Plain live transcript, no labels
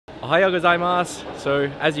Ohayou gozaimasu.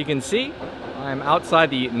 So as you can see, I'm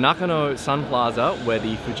outside the Nakano Sun Plaza where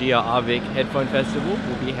the Fujiya Avic Headphone Festival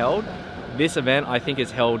will be held. This event I think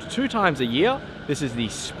is held 2 times a year. This is the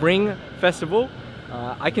Spring Festival.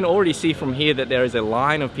 I can already see from here that there is a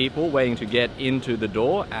line of people waiting to get into the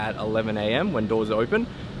door at 11 AM when doors open.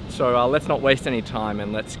 So let's not waste any time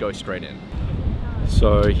and let's go straight in.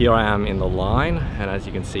 So here I am in the line, and as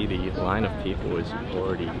you can see, the line of people is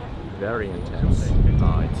already very intense.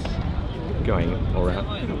 It's going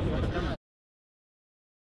around.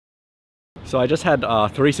 So I just had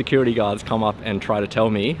 3 security guards come up and try to tell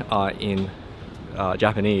me in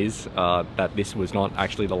Japanese that this was not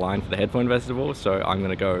actually the line for the headphone festival, so I'm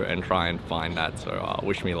gonna go and try and find that, so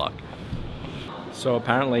wish me luck. So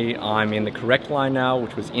apparently I'm in the correct line now,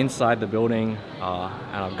 which was inside the building,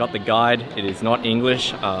 and I've got the guide. It is not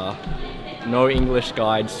English, no English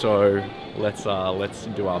guide, so let's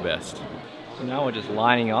do our best. So now we're just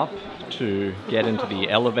lining up to get into the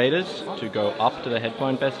elevators to go up to the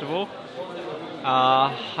headphone festival.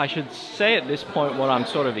 I should say at this point what I'm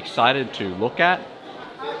sort of excited to look at.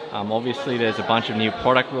 Obviously there's a bunch of new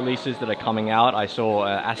product releases that are coming out. I saw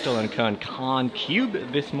Astel & Kern Khan Cube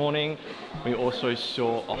this morning. We also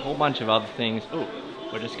saw a whole bunch of other things. Oh,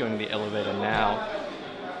 we're just going to the elevator now.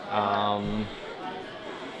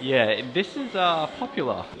 Yeah, this is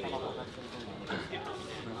popular.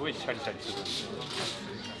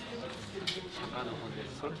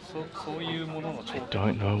 I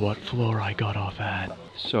don't know what floor I got off at.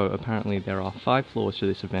 So apparently there are 5 floors to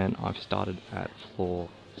this event. I've started at floor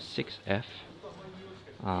 6F,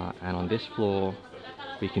 and on this floor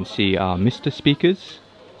we can see Mr. Speakers,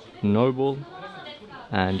 Noble,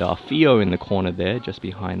 and Fio in the corner there, just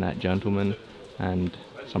behind that gentleman, and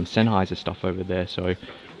some Sennheiser stuff over there. So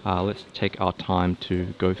let's take our time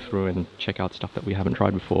to go through and check out stuff that we haven't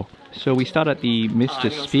tried before. So we start at the Mr.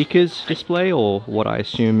 Speakers display, or what I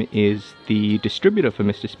assume is the distributor for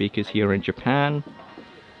Mr. Speakers here in Japan.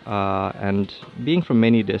 And being from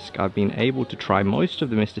Minidisc, I've been able to try most of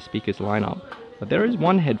the Mr. Speakers lineup, but there is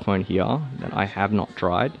one headphone here that I have not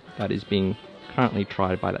tried, that is being currently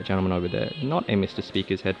tried by that gentleman over there. Not a Mr.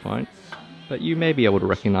 Speakers headphone, but you may be able to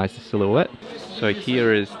recognize the silhouette. So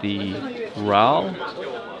here is the RAAL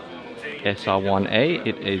SR1a.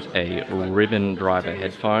 It is a ribbon driver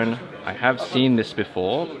headphone. I have seen this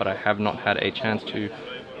before, but I have not had a chance to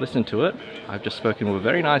listen to it. I've just spoken with a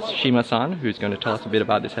very nice Shima-San who's going to tell us a bit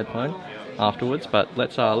about this headphone afterwards, but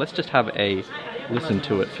let's just have a listen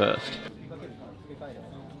to it first.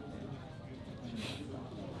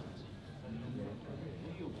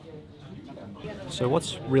 So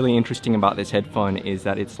what's really interesting about this headphone is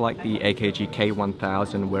that it's like the AKG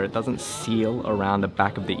K1000, where it doesn't seal around the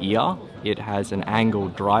back of the ear. It has an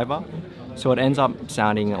angled driver, so it ends up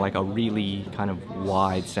sounding like a really kind of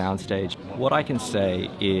wide soundstage. What I can say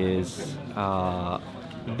is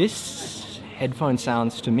this headphone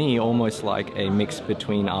sounds to me almost like a mix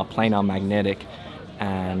between a planar magnetic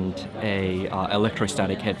and a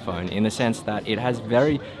electrostatic headphone, in the sense that it has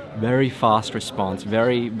very fast response,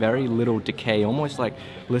 very little decay, almost like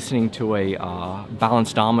listening to a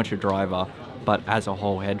balanced armature driver, but as a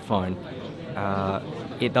whole headphone.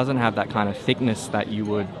 It doesn't have that kind of thickness that you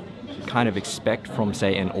would kind of expect from,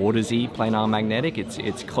 say, an Audeze planar magnetic.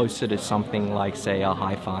 It's closer to something like, say, a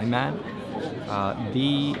Hi-Fi Man.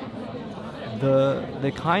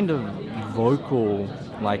 The kind of vocal,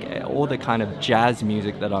 like all the kind of jazz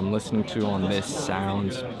music that I'm listening to on this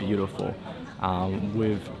sounds beautiful.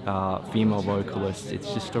 With female vocalists,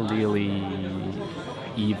 it's just a really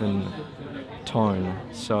even tone.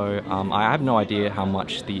 So I have no idea how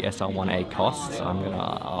much the SR1a costs. I'm going to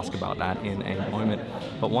ask about that in a moment.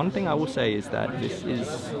 But one thing I will say is that this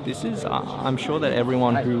is I'm sure that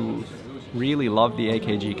everyone who really loved the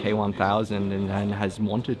AKG K1000 and has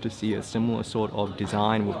wanted to see a similar sort of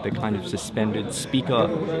design with the kind of suspended speaker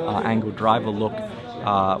angled driver look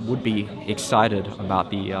would be excited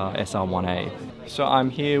about the SR1a. So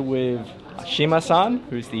I'm here with Shima-San,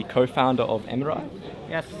 who's the co-founder of Emilai.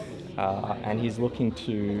 Yes. And he's looking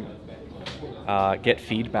to get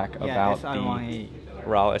feedback about the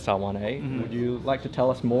RAAL SR1a. Would you like to tell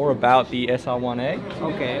us more about the SR1a?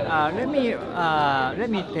 Okay, let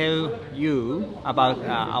me tell you about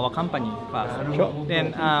our company first. Sure.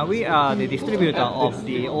 Then we are the distributor of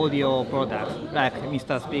the audio products like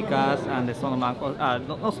Mr. Speakers and the Sonoma,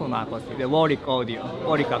 not Sonoma Acoustic, the Warwick Audio,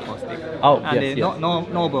 Warwick Acoustic, and the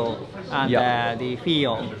Noble and the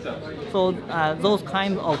Fio. So those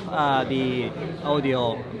kind of the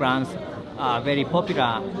audio brands very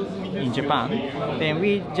popular in Japan, then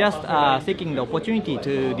we just seeking the opportunity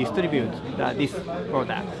to distribute this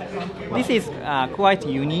product. This is quite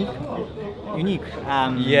unique.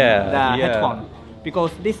 The headphone,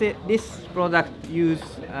 because this product use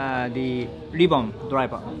the ribbon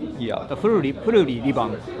driver, the fully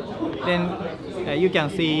ribbon. Then you can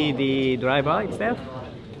see the driver itself.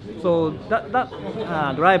 So that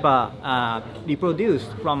driver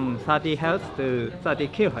reproduced from 30 Hz to 30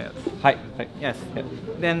 kHz. Yes.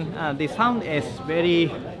 Then the sound is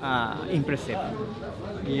very impressive.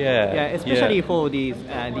 Especially for these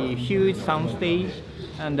the huge sound stage.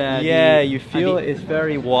 And you feel it's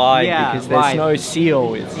very wide because there's no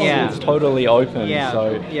seal. It's totally open.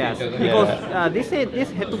 So because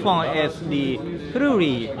this headphone is the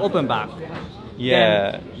fully open back.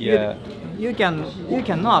 You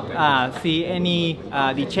cannot see any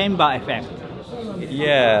the chamber effect.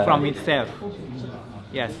 From itself.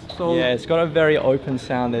 So it's got a very open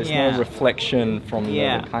sound. There's no reflection from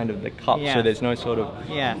the kind of the cup, so there's no sort of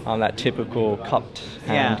that typical cupped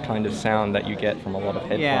hand kind of sound that you get from a lot of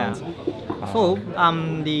headphones. So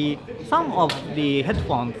some of the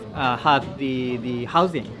headphones have the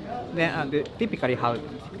housing, then typically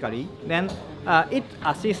then it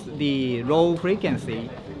assists the low frequency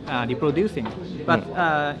reproducing, but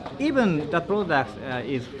even the product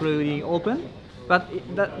is fully open. But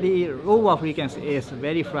the lower frequency is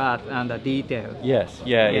very flat and detailed. It's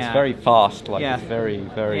very fast, it's very,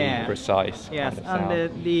 very precise. And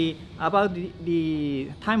about the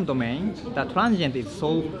time domain, the transient is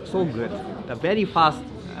so good. The very fast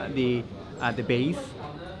the bass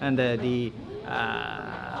and the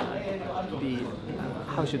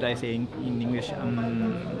how should I say in English?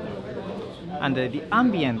 And the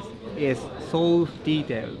ambient is so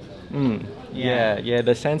detailed.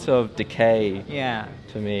 The sense of decay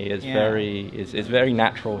to me is very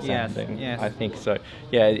natural sounding. I think so.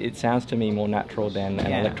 It sounds to me more natural than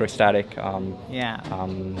an electrostatic and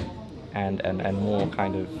more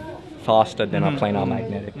kind of faster than a planar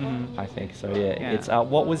magnetic. I think so. It's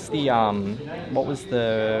what was the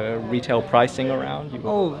retail pricing around?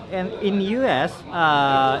 And in US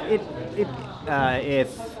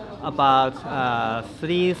it's about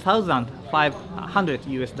 $3,500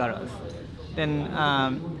 US. Then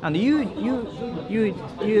and you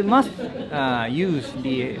must use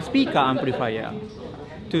the speaker amplifier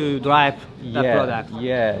to drive the product.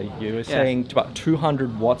 You were saying about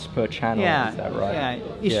 200 watts per channel. Is that right?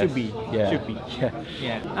 It should be.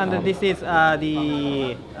 And this is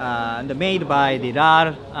the made by the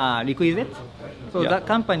RAAL Requisite. So that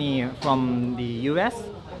company from the US.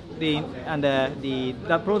 The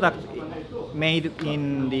product made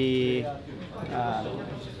in the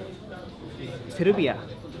Serbia.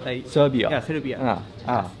 Serbia. Serbia.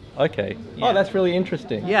 Okay. That's really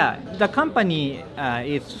interesting. The company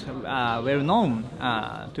is well known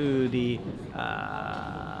to the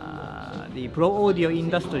pro audio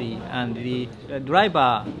industry and the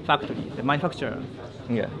driver factory, the manufacturer.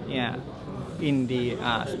 In the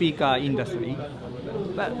speaker industry.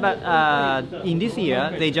 But in this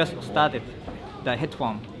year, they just started the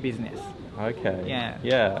headphone business. Oh,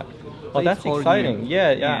 that's exciting.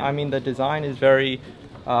 I mean, the design is very,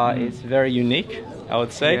 it's very unique, I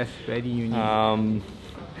would say. Yes, very unique.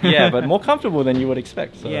 But more comfortable than you would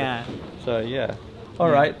expect. So, All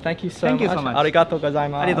right. Thank you so much. Arigatou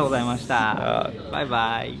gozaimasu. Arigatou gozaimashita. Bye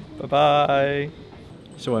bye. Bye bye.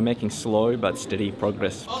 So we're making slow but steady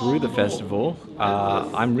progress through the festival.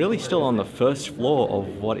 I'm really still on the first floor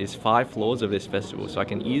of what is 5 floors of this festival, so I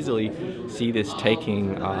can easily see this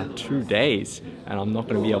taking 2 days, and I'm not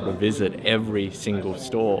going to be able to visit every single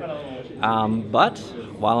store. But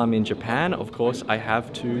while I'm in Japan, of course, I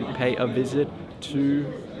have to pay a visit to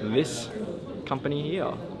this company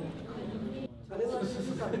here.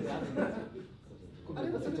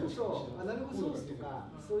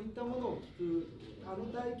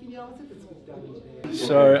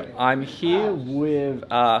 So I'm here with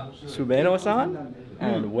Tsubone-San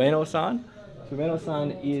and Uena-San.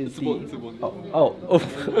 Tsubone-San is the...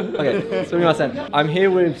 okay, Sumimasen. I'm here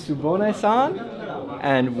with Tsubone-San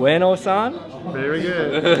and Uena-San. Very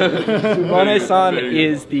good. Tsubone-san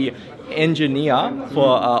is the engineer for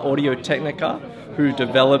Audio Technica, who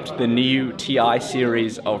developed the new TI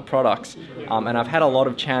series of products. And I've had a lot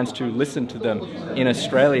of chance to listen to them in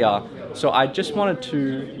Australia. So I just wanted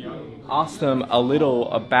to ask them a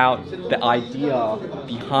little about the idea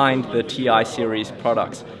behind the TI series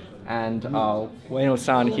products. And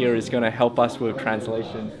Ueno-san here is going to help us with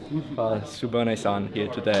translation for Tsubone-san here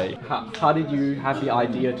today. How did you have the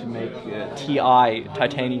idea to make TI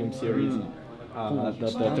titanium series?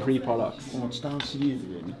 the three products. このチタンシリーズ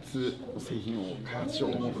で3つの製品を開発しよ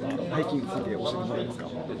うと思った背景について教えてもらえますか？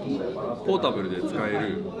ポータブルで使え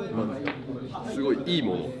る、すごいいい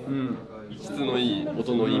もの、質のいい、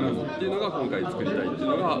音のいいものっていうのが今回作りたいっていう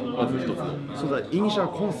のがまず一つの。So the initial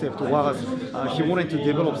concept was he wanted to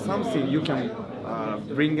develop something you can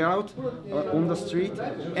bring out on the street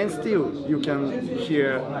and still you can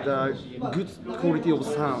hear the good quality of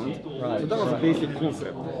sound. So that was the basic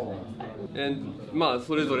concept. まあ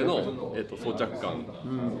それぞれの、装着感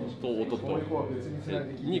と音と、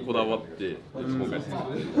にこだわって今回作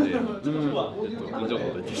っているので、同じようなこと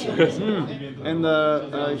言ってしまいました。And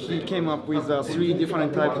he came up with 3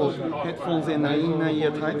 different types of headphones and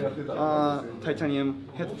in-ear type titanium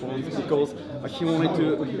headphones because he wanted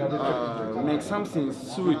to make something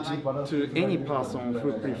suit to any person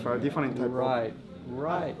who prefer different type. Right.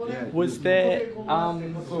 Right. Was there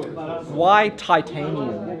why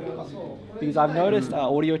titanium? Because I've noticed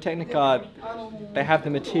Audio Technica, they have the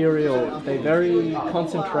material. They very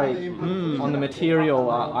concentrate on the material,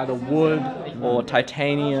 either wood or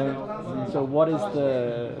titanium. So what is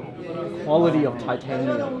the quality of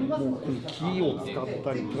titanium? 木を使っ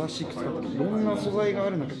たりプラスチック使ったりいろんな素材があ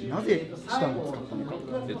る中でなぜチタンを使ったの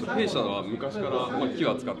か。弊社は昔から、木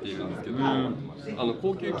は使っているんですけど、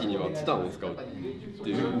高級機にはチタンを使うって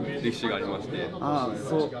いう歴史がありまして。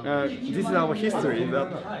So this is our history that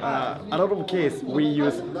a lot of cases we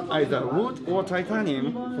use either wood or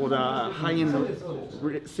titanium for the high-end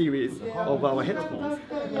series of our headphones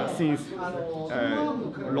since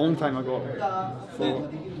long time ago.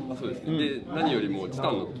 そうですね。で、何よりもチ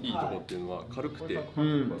タンのいいところっていうのは軽くて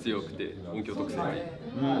強くて音響特性がいい。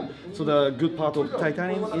So the good part of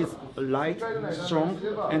titanium is light, strong,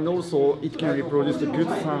 and also it can reproduce the good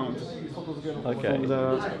sound from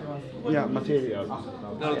the material.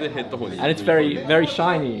 なのでヘッドホンに。And it's very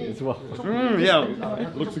shiny as well. Yeah,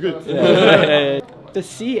 looks good. The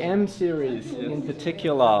CM series in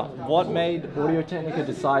particular, what made Audio Technica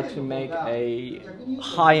decide to make a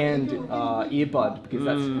high-end earbud? Because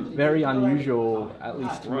that's very unusual, at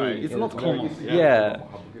least to me. It's not common. Yeah.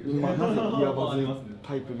 なぜイヤバズ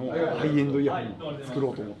タイプのハイエンドイヤホンを作ろ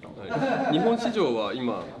うと思ったの？日本市場は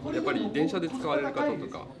今やっぱり電車で使われる方と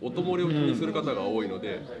か音漏れを気にする方が多いの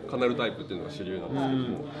で、カナルタイプっていうのが主流なんですけ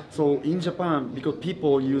ども。So in Japan, because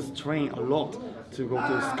people use train a lot to go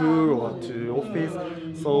to school or to office,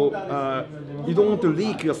 so you don't want to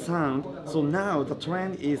leak your sound. So now the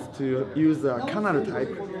trend is to use a canal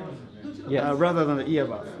type. Rather than the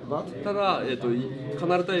earbuds. ただ、カ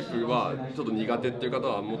ナルタイプはちょっと苦手っていう方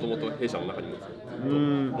はもともと弊社の中にも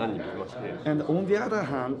何人もいまして。And on the other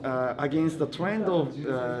hand, against the trend of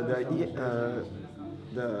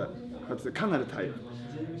the canal type,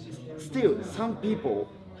 still some people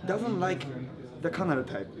doesn't like the canal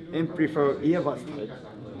type and prefer earbuds type.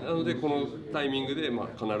 なのでこのタイミングで、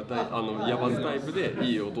カナルタイプ、イヤバズタイプで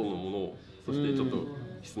いい音のものを、そしてちょっと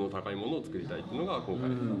質の高いものを作りたいっていうのが今回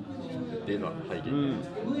での背景になりま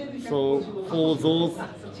す。So for those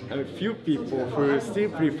few people who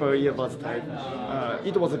still prefer earbuds type,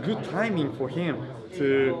 it was a good timing for him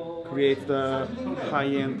to create the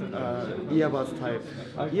high-end earbuds type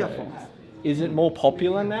earphones. Is it more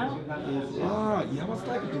popular now? イヤバズ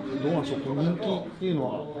タイプってどうなんでしょう。人気っていうの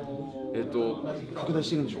は拡大し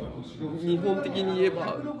てるんでしょう。日本的に言え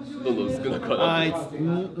ばどんどん少なくはなってます。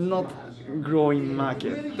It's not growing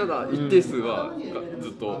market. ただ一定数はず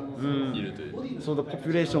っといるという。So the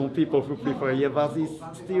population of people who prefer earbuds is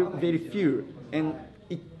still very few and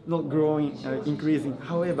it's not growing, increasing.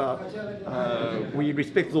 However, we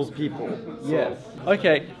respect those people. Yes.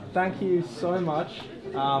 Okay. Thank you so much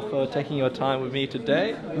for taking your time with me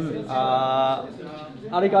today.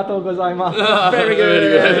 ありがとうございます。Very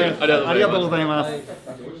good. ありがとうございます。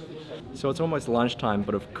So it's almost lunchtime,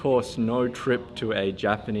 but of course no trip to a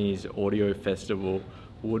Japanese audio festival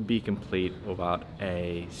would be complete without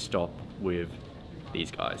a stop with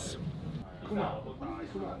these guys.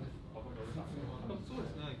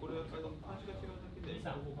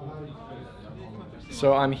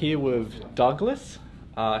 So I'm here with Douglas.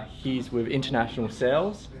 He's with international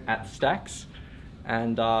sales at STAX,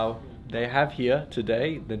 and they have here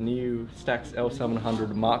today the new STAX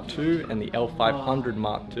L700 Mark II and the L500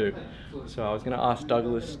 Mark II. So I was going to ask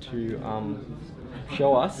Douglas to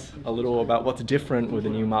show us a little about what's different with the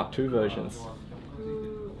new Mark II versions.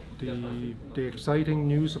 The exciting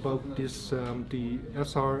news about this, the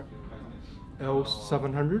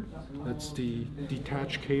L700, that's the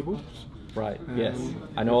detached cables. Right, yes.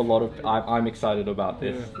 I know a lot of, I'm excited about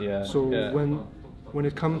this. Yeah. So when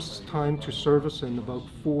it comes time to service in about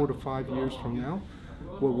 4 to 5 years from now,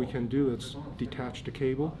 what we can do is detach the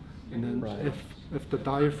cable, and then Right. if the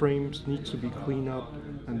diaphragms needs to be cleaned up,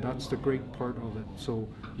 and that's the great part of it. So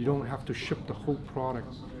you don't have to ship the whole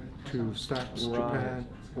product to STAX Right. Japan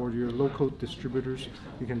or your local distributors.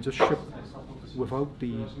 You can just ship without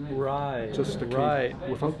the Right. just the right.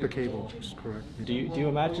 cable, without the cable. Is correct. Do you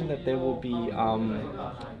imagine that there will be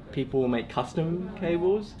people make custom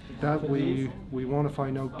cables? That we want to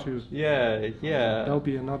find out too. Yeah, yeah. That'll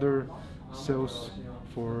be another sales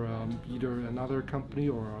for either another company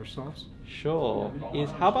or ourselves. Sure.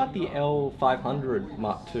 How about the L300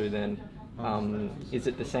 Mark II then? Is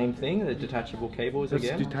it the same thing, the detachable cables That's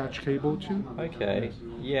again? detached cable too. Okay,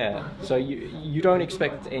 yeah. So you don't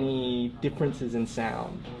expect any differences in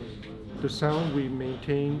sound? The sound we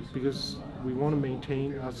maintain because we want to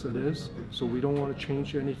maintain as it is, so we don't want to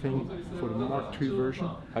change anything for the Mark II version.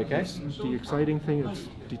 Okay. The exciting thing is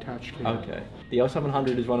detached cable. Okay. The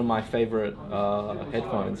L700 is one of my favorite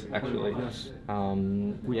headphones, actually. Yes.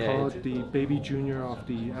 We yeah, call it the baby junior of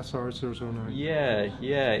the SR1a.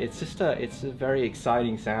 yeah. It's a very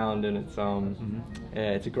exciting sound, and it's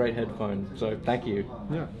yeah, it's a great headphone. So thank you.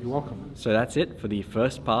 Yeah, you're welcome. So that's it for the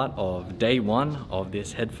first part of day one of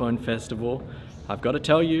this headphone festival. I've got to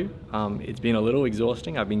tell you, it's been a little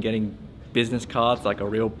exhausting. I've been getting business cards like a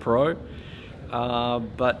real pro,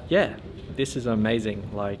 but yeah, this is amazing.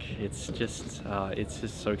 Like it's just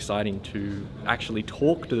so exciting to actually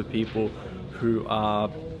talk to the people who are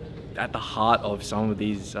at the heart of some of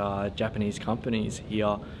these Japanese companies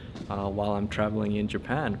here while I'm traveling in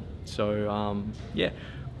Japan. So yeah,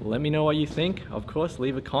 let me know what you think. Of course,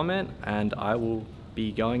 leave a comment, and I will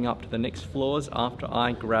be going up to the next floors after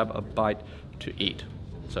I grab a bite to eat.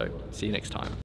 So see you next time.